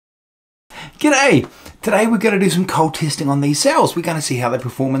G'day! Today we're going to do some cold testing on these cells. We're going to see how they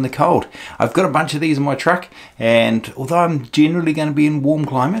perform in the cold. I've got a bunch of these in my truck, and although I'm generally going to be in warm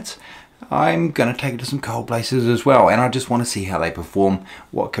climates, I'm going to take it to some cold places as well, and I just want to see how they perform,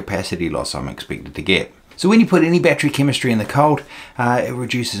 what capacity loss I'm expected to get. So when you put any battery chemistry in the cold, it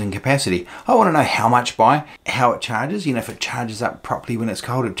reduces in capacity. I want to know how much by, how it charges, if it charges up properly when it's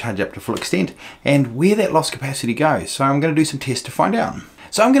cold, it charges up to full extent, and where that lost capacity goes. So I'm going to do some tests to find out.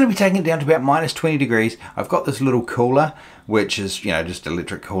 So I'm going to be taking it down to about minus 20 degrees. I've got this little cooler, which is, just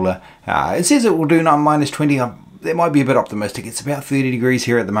electric cooler. It says it will do minus 20. That might be a bit optimistic. It's about 30 degrees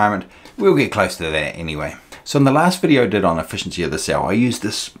here at the moment. We'll get close to that anyway. So in the last video I did on efficiency of the cell, I used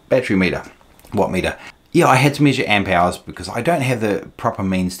this battery meter, watt meter. Yeah, I had to measure amp hours because I don't have the proper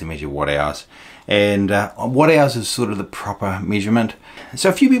means to measure watt hours. And watt hours is sort of the proper measurement. So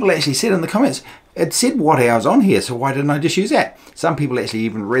a few people actually said in the comments, it said watt hours on here, so why didn't I just use that? Some people actually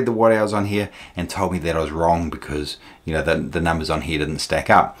even read the watt hours on here and told me that I was wrong because, the numbers on here didn't stack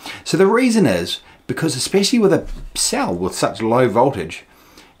up. So the reason is because especially with a cell with such low voltage,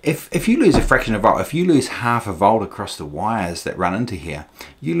 if you lose a fraction of volt, if you lose half a volt across the wires that run into here,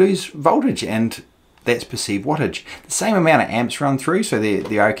 you lose voltage, and that's perceived wattage. The same amount of amps run through, so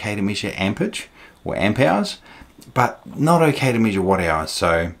they're okay to measure ampage or amp hours, but not okay to measure watt hours,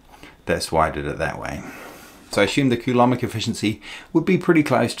 so that's why I did it that way. So I assume the coulombic efficiency would be pretty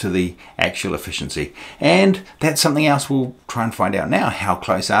close to the actual efficiency, and that's something else we'll try and find out now. How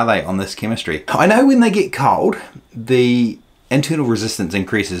close are they on this chemistry? I know when they get cold, the internal resistance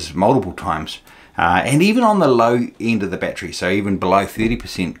increases multiple times. And even on the low end of the battery, so even below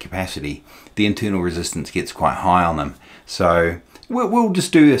 30% capacity, the internal resistance gets quite high on them. So we'll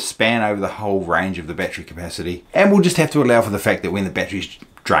just do a span over the whole range of the battery capacity, and we'll just have to allow for the fact that when the battery's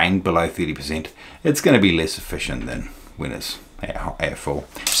drained below 30%, it's going to be less efficient than when it's at full.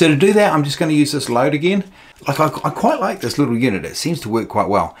 So to do that, I'm just going to use this load again. I quite like this little unit. It seems to work quite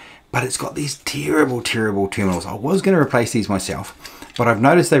well, but it's got these terrible terminals. I was going to replace these myself, but I've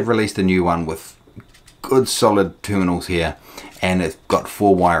noticed they've released a new one with good solid terminals here, and it's got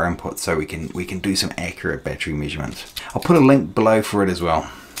 4-wire input, so we can do some accurate battery measurements. I'll put a link below for it as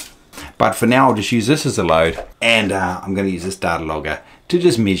well. But for now, I'll just use this as a load, and I'm going to use this data logger to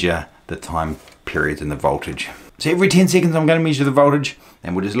just measure the time periods and the voltage. So every 10 seconds I'm going to measure the voltage,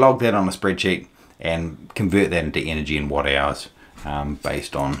 and we'll just log that on a spreadsheet and convert that into energy in watt hours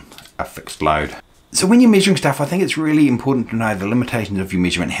based on a fixed load. So when you're measuring stuff, I think it's really important to know the limitations of your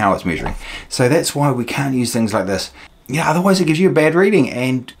measurement, how it's measuring. So that's why we can't use things like this. Otherwise it gives you a bad reading,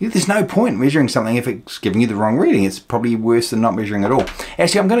 and there's no point measuring something if it's giving you the wrong reading. It's probably worse than not measuring at all.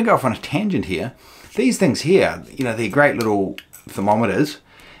 Actually, I'm going to go off on a tangent here. These things here, they're great little thermometers.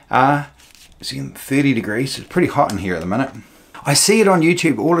 So 30 degrees, it's pretty hot in here at the minute. I see it on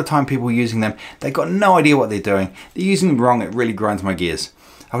YouTube all the time, people using them. They've got no idea what they're doing. They're using them wrong. It really grinds my gears.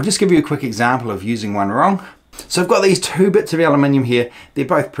 I'll just give you a quick example of using one wrong. So I've got these two bits of aluminium here. They're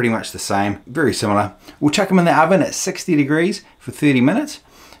both pretty much the same, very similar. We'll chuck them in the oven at 60 degrees for 30 minutes.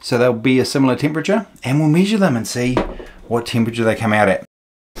 So they'll be a similar temperature, and we'll measure them and see what temperature they come out at.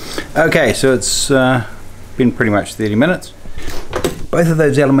 Okay, so it's been pretty much 30 minutes. Both of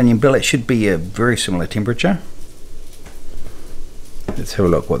those aluminium billets should be a very similar temperature. Let's have a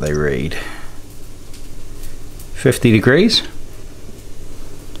look what they read. 50 degrees.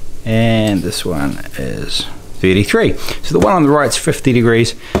 And this one is 33. So the one on the right's 50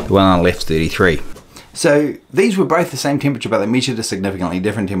 degrees, the one on the left's 33. So these were both the same temperature, but they measured a significantly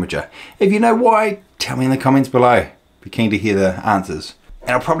different temperature. If you know why, tell me in the comments below. Be keen to hear the answers.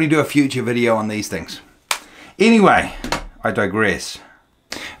 And I'll probably do a future video on these things. Anyway, I digress.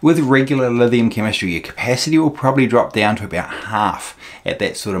 With regular lithium chemistry, your capacity will probably drop down to about half at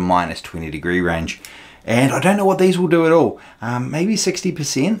that sort of minus 20 degree range. And I don't know what these will do at all. Maybe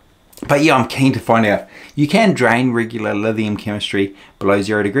 60%. But yeah, I'm keen to find out. You can drain regular lithium chemistry below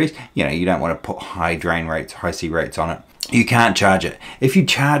 0 degrees. You don't want to put high drain rates, high C rates on it. You can't charge it. If you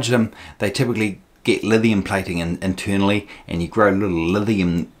charge them, they typically get lithium plating internally, and you grow little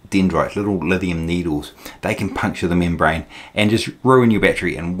lithium dendrites, little lithium needles. They can puncture the membrane and just ruin your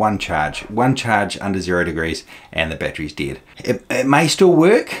battery in one charge. One charge under 0 degrees and the battery's dead. It may still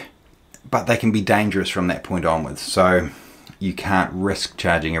work, but they can be dangerous from that point onwards. So you can't risk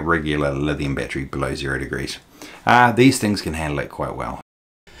charging a regular lithium battery below 0 degrees. These things can handle it quite well.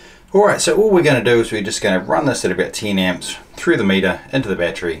 Alright, so all we're going to do is we're just going to run this at about 10 amps through the meter into the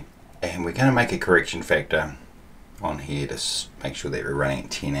battery, and we're going to make a correction factor on here to make sure that we're running at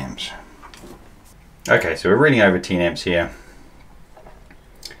 10 amps. Okay, so we're reading over 10 amps here.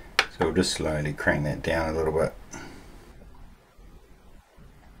 So we'll just slowly crank that down a little bit.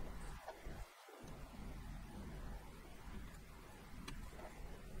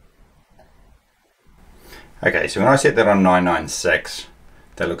 Okay, so when I set that on 996,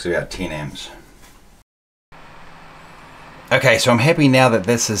 that looks about 10 amps. Okay, so I'm happy now that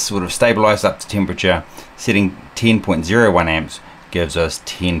this is sort of stabilized up to temperature. Setting 10.01 amps gives us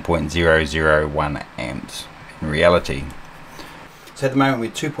 10.001 amps in reality. So at the moment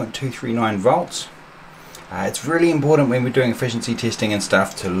we're 2.239 volts. It's really important when we're doing efficiency testing and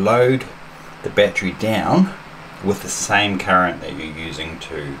stuff to load the battery down with the same current that you're using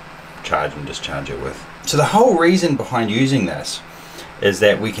to charge and discharge it with. So the whole reason behind using this is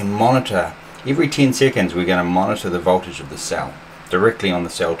that we can monitor, every 10 seconds we're going to monitor the voltage of the cell directly on the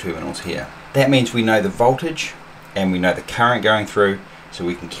cell terminals here. That means we know the voltage and we know the current going through, so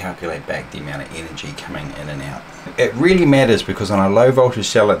we can calculate back the amount of energy coming in and out. It really matters because on a low voltage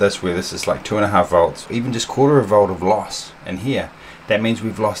cell like this, where this is like 2.5 volts, even just quarter of a volt of loss in here, that means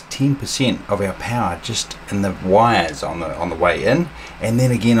we've lost 10% of our power just in the wires on the way in, and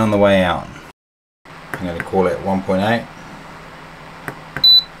then again on the way out. I'm going to call it 1.8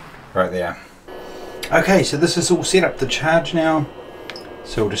 right there. Okay, so this is all set up to charge now,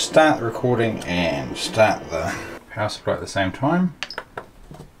 so we'll just start the recording and start the power supply at the same time.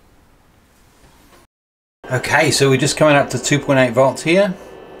 Okay, so we're just coming up to 2.8 volts here.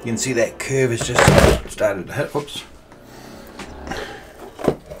 You can see that curve has just started to hit. Whoops.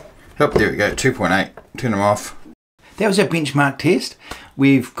 Oh, there we go, 2.8. Turn them off. That was our benchmark test.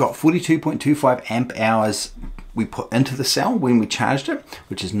 We've got 42.25 amp hours we put into the cell when we charged it,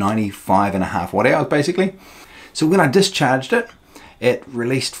 which is 95.5 watt hours basically. So when I discharged it, it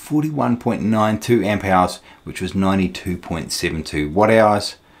released 41.92 amp hours, which was 92.72 watt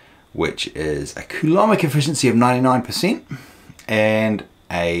hours, which is a coulombic efficiency of 99% and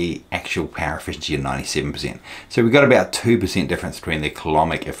a actual power efficiency of 97%. So we've got about 2% difference between the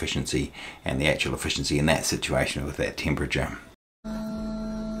coulombic efficiency and the actual efficiency in that situation with that temperature.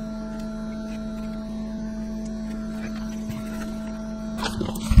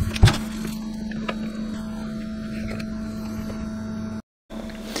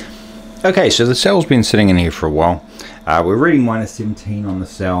 Okay, so the cell's been sitting in here for a while. We're reading -17 on the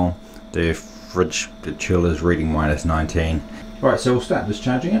cell. The fridge, the chill is reading -19. Alright, so we'll start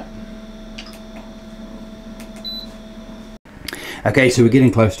discharging it. Okay, so we're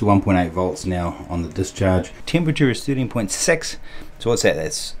getting close to 1.8 volts now on the discharge. Temperature is 13.6. So what's that?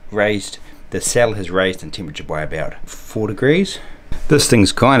 That's raised, the cell has raised in temperature by about 4 degrees. This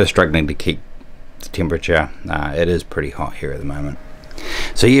thing's kind of struggling to keep the temperature. It is pretty hot here at the moment.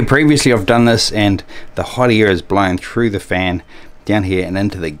 So yeah, previously I've done this and the hot air is blowing through the fan down here and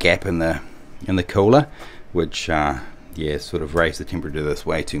into the gap in the cooler, which yeah, sort of raised the temperature this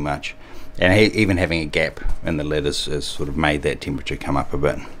way too much. And even having a gap in the lid has sort of made that temperature come up a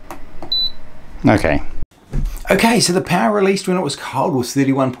bit. Okay, so the power released when it was cold was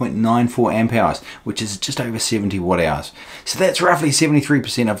 31.94 amp hours, which is just over 70 watt hours. So that's roughly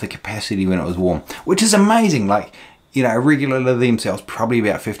 73% of the capacity when it was warm, which is amazing. Like, you know, a regular lithium cell is probably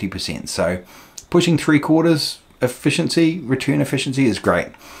about 50%. So pushing 3/4 efficiency, return efficiency is great.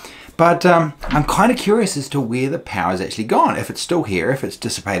 But I'm kind of curious as to where the power is actually gone, if it's still here, if it's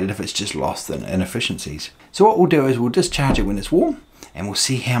dissipated, if it's just lost in inefficiencies. So what we'll do is we'll discharge it when it's warm, and we'll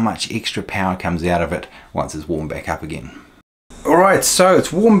see how much extra power comes out of it once it's warmed back up again. Alright, so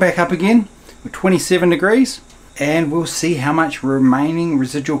it's warmed back up again with 27 degrees, and we'll see how much remaining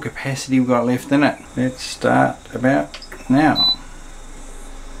residual capacity we've got left in it. Let's start about now.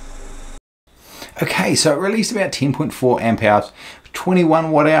 Okay, so it released about 10.4 amp hours,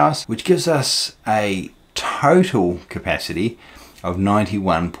 21 watt hours, which gives us a total capacity of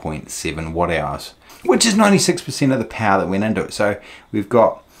 91.7 watt hours, which is 96% of the power that went into it. So we've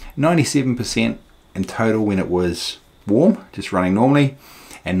got 97% in total when it was warm, just running normally,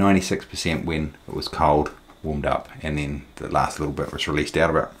 and 96% when it was cold, warmed up, and then the last little bit was released out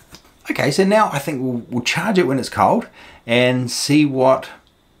of it. Okay, so now I think we'll charge it when it's cold and see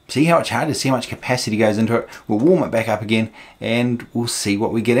how it charges, see how much capacity goes into it. We'll warm it back up again and we'll see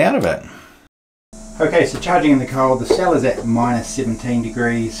what we get out of it. Okay, so charging in the cold, the cell is at -17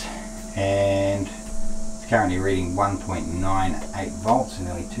 degrees and it's currently reading 1.98 volts,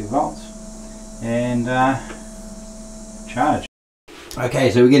 nearly 2 volts. And charge.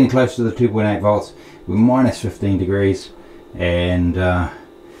 Okay, so we're getting close to the 2.8 volts. We're -15 degrees and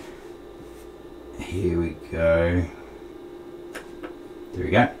here we go. There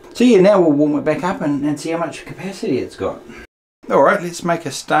we go. So yeah, now we'll warm it back up and see how much capacity it's got. Alright, let's make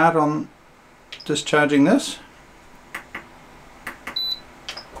a start on discharging this.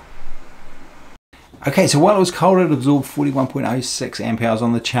 Okay, so while it was cold, it absorbed 41.06 amp hours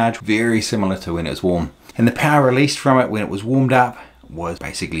on the charge, very similar to when it was warm. And the power released from it when it was warmed up was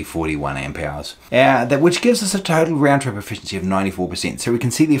basically 41 amp hours, which gives us a total round trip efficiency of 94%. So we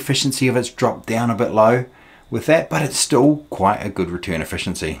can see the efficiency of it's dropped down a bit low with that, but it's still quite a good return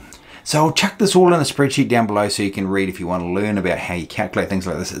efficiency. So I'll chuck this all in a spreadsheet down below so you can read if you want to learn about how you calculate things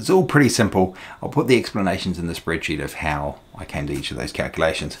like this. It's all pretty simple. I'll put the explanations in the spreadsheet of how I came to each of those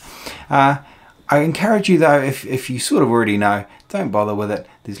calculations. I encourage you though, if you sort of already know, don't bother with it.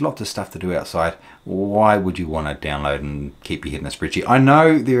 There's lots of stuff to do outside. Why would you want to download and keep your head in a spreadsheet? I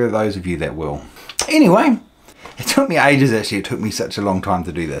know there are those of you that will. Anyway, it took me ages actually. It took me such a long time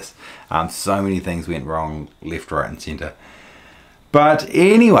to do this. So many things went wrong, left, right and center. But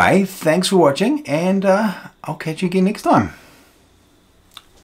anyway, thanks for watching, and I'll catch you again next time.